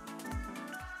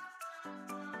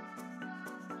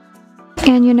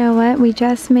 And you know what? We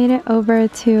just made it over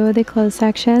to the clothes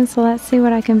section. So let's see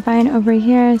what I can find over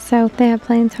here. So they have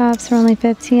plain tops for only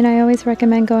 15. I always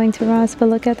recommend going to Ross, but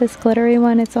look at this glittery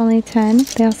one. It's only 10.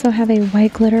 They also have a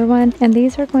white glitter one. And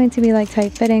these are going to be like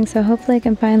tight fitting. So hopefully I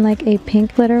can find like a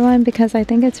pink glitter one because I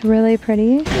think it's really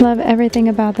pretty. Love everything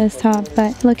about this top.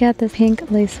 But look at this pink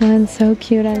lace one. So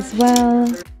cute as well.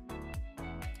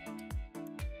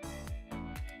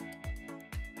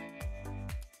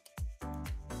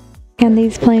 And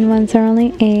these plain ones are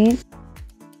only 8.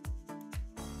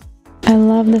 I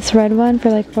love this red one for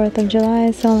like 4th of July,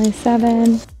 it's only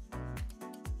 7.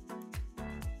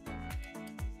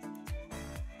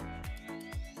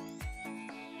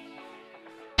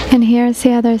 And here's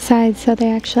the other side, so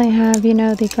they actually have, you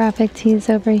know, the graphic tees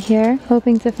over here.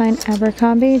 Hoping to find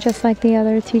Abercrombie, just like the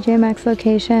other TJMAXX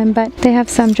location, but they have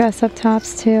some dress-up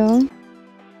tops too.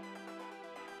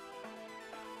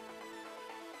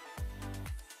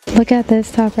 Look at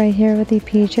this top right here with the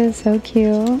peaches, so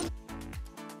cute.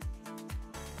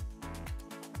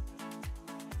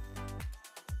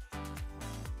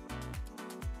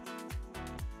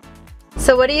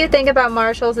 So what do you think about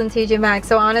Marshalls and TJMAXX?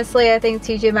 So honestly, I think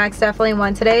TJMAXX definitely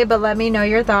won today, but let me know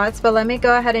your thoughts. But let me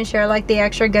go ahead and share like the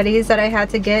extra goodies that I had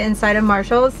to get inside of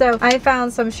Marshalls. So I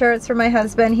found some shirts for my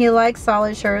husband. He likes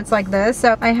solid shirts like this,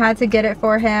 so I had to get it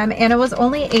for him. And it was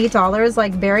only $8,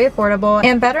 like very affordable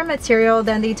and better material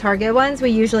than the Target ones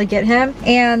we usually get him.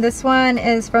 And this one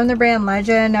is from the brand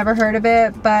Legend, never heard of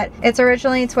it, but it's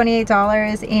originally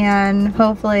 $28 and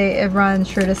hopefully it runs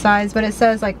true to size. But it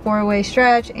says like 4-way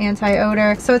stretch, anti-odor.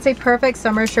 So it's a perfect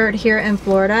summer shirt here in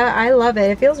Florida. I love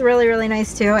it. It feels really, really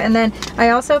nice too. And then I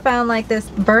also found like this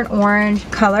burnt orange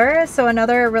color. So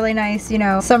another really nice, you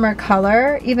know, summer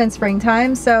color, even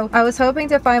springtime. So I was hoping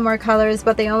to find more colors,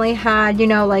 but they only had, you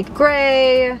know, like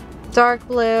gray, dark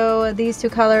blue, these two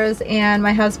colors, and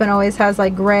my husband always has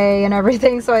like gray and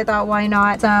everything, so I thought why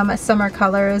not some summer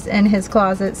colors in his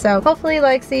closet. So hopefully he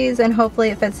likes these and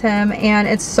hopefully it fits him. And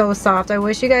it's so soft. I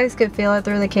wish you guys could feel it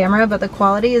through the camera, but the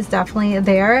quality is definitely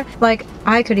there. Like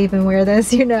I could even wear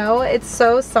this, you know, it's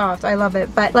so soft. I love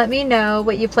it. But let me know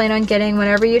what you plan on getting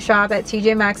whenever you shop at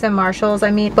TJMAXX and Marshalls.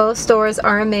 I mean, both stores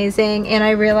are amazing, and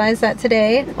I realized that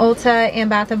today Ulta and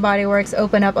Bath & Body Works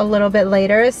open up a little bit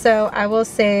later, so I will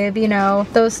save, you know,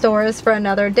 those stores for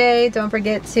another day. Don't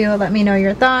forget to let me know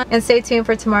your thoughts and stay tuned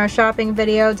for tomorrow's shopping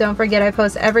video. Don't forget I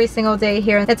post every single day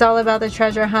here. It's all about the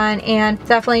treasure hunt, and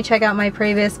definitely check out my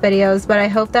previous videos. But I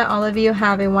hope that all of you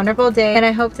have a wonderful day, and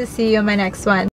I hope to see you in my next one.